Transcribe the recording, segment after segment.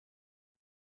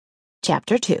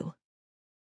Chapter 2.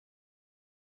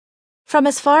 From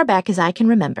as far back as I can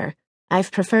remember,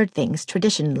 I've preferred things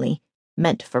traditionally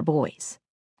meant for boys.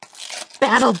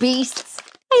 Battle beasts!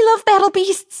 I love battle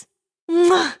beasts!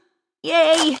 Mwah!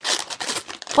 Yay!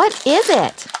 What is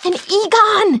it? An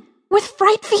Egon! With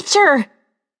fright feature!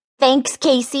 Thanks,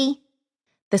 Casey.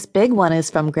 This big one is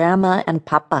from Grandma and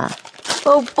Papa.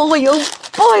 Oh boy, oh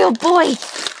boy, oh boy!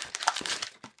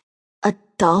 A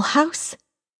dollhouse?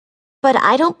 But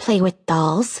I don't play with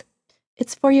dolls.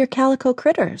 It's for your calico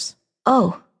critters.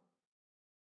 Oh.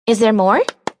 Is there more?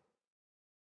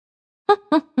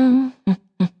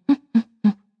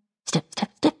 Step,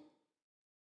 step, step.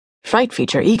 Fright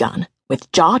feature Egon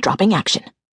with jaw-dropping action.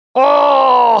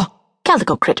 Oh!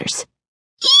 Calico critters.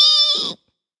 Eee!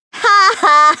 Ha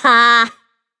ha ha!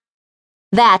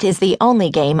 That is the only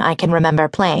game I can remember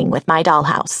playing with my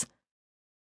dollhouse.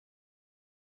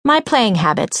 My playing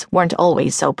habits weren't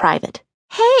always so private.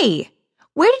 Hey,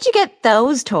 where did you get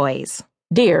those toys?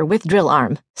 Deer with drill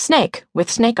arm, snake with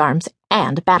snake arms,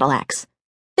 and battle axe.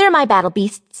 They're my battle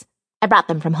beasts. I brought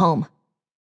them from home.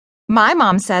 My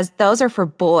mom says those are for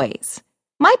boys.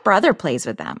 My brother plays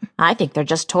with them. I think they're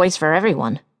just toys for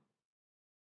everyone.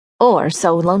 Or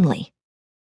so lonely.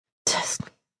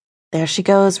 There she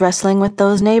goes, wrestling with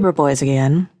those neighbor boys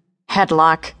again.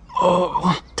 Headlock.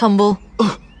 Oh. Tumble.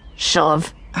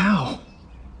 Shove. Ow.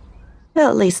 Well,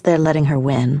 at least they're letting her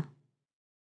win.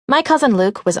 My cousin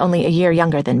Luke was only a year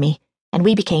younger than me, and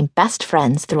we became best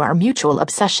friends through our mutual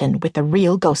obsession with the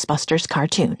real Ghostbusters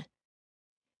cartoon.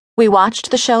 We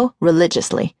watched the show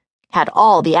religiously, had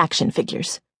all the action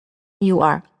figures. You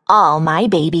are all my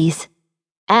babies.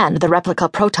 And the replica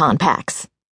proton packs.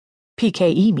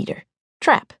 PKE meter,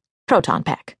 trap, proton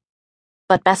pack.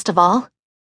 But best of all,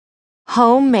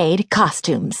 homemade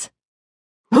costumes.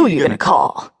 Who you gonna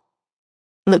call?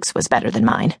 Luke's was better than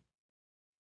mine.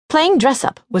 Playing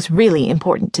dress-up was really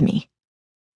important to me.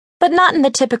 But not in the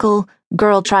typical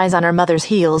girl tries on her mother's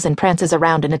heels and prances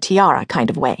around in a tiara kind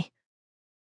of way.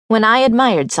 When I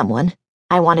admired someone,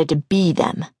 I wanted to be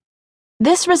them.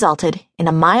 This resulted in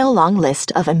a mile-long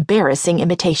list of embarrassing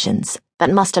imitations that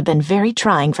must have been very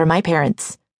trying for my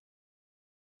parents.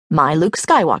 My Luke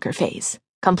Skywalker phase,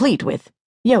 complete with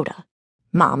Yoda.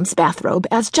 Mom's bathrobe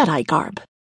as Jedi garb.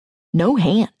 No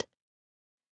hand.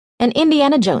 An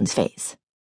Indiana Jones phase.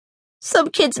 Some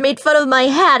kids made fun of my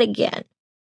hat again.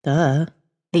 Duh.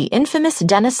 The infamous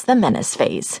Dennis the Menace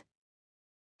phase.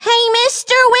 Hey,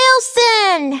 Mr.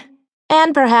 Wilson!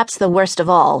 And perhaps the worst of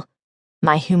all,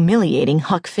 my humiliating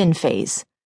Huck Finn phase,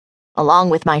 along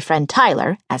with my friend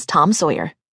Tyler as Tom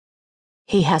Sawyer.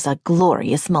 He has a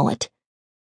glorious mullet.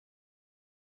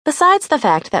 Besides the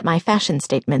fact that my fashion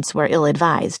statements were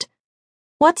ill-advised,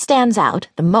 what stands out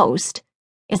the most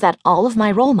is that all of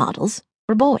my role models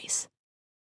were boys.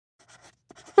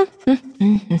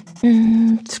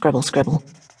 Scribble, scribble.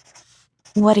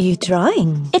 What are you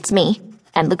drawing? It's me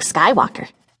and Luke Skywalker.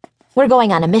 We're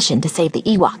going on a mission to save the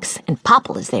Ewoks, and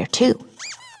Popple is there too.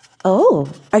 Oh,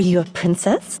 are you a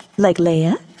princess? Like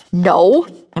Leia? No,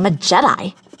 I'm a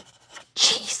Jedi.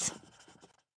 Jeez.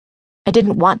 I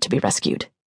didn't want to be rescued.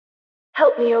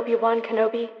 Help me, Obi-Wan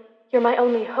Kenobi. You're my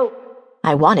only hope.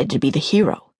 I wanted to be the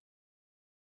hero.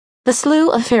 The slew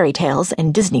of fairy tales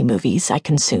and Disney movies I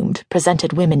consumed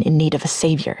presented women in need of a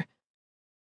savior.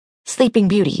 Sleeping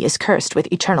Beauty is cursed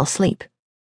with eternal sleep.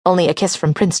 Only a kiss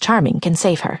from Prince Charming can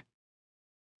save her.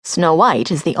 Snow White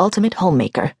is the ultimate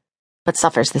homemaker, but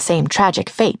suffers the same tragic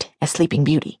fate as Sleeping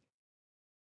Beauty.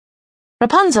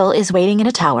 Rapunzel is waiting in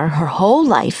a tower her whole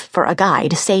life for a guy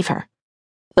to save her.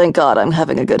 Thank God I'm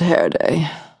having a good hair day.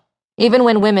 Even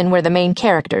when women were the main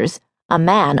characters, a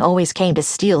man always came to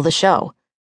steal the show.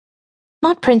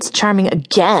 Not Prince Charming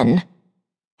again.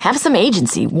 Have some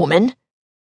agency, woman.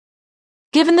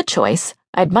 Given the choice,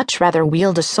 I'd much rather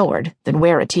wield a sword than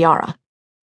wear a tiara.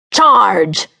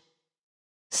 Charge!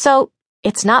 So,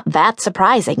 it's not that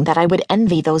surprising that I would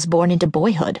envy those born into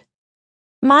boyhood.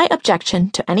 My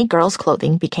objection to any girl's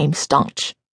clothing became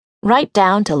staunch, right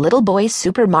down to little boys'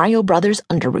 Super Mario Brothers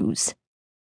underoos.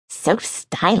 So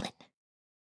stylin'.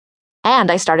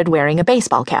 And I started wearing a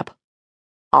baseball cap.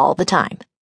 All the time.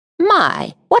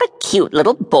 My, what a cute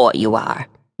little boy you are.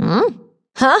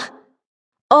 Huh?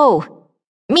 Oh,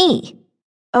 me.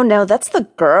 Oh no, that's the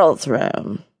girls'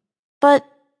 room. But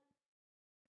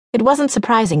it wasn't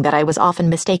surprising that I was often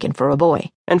mistaken for a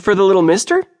boy. And for the little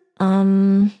mister?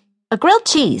 A grilled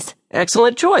cheese.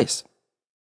 Excellent choice.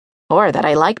 Or that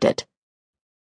I liked it.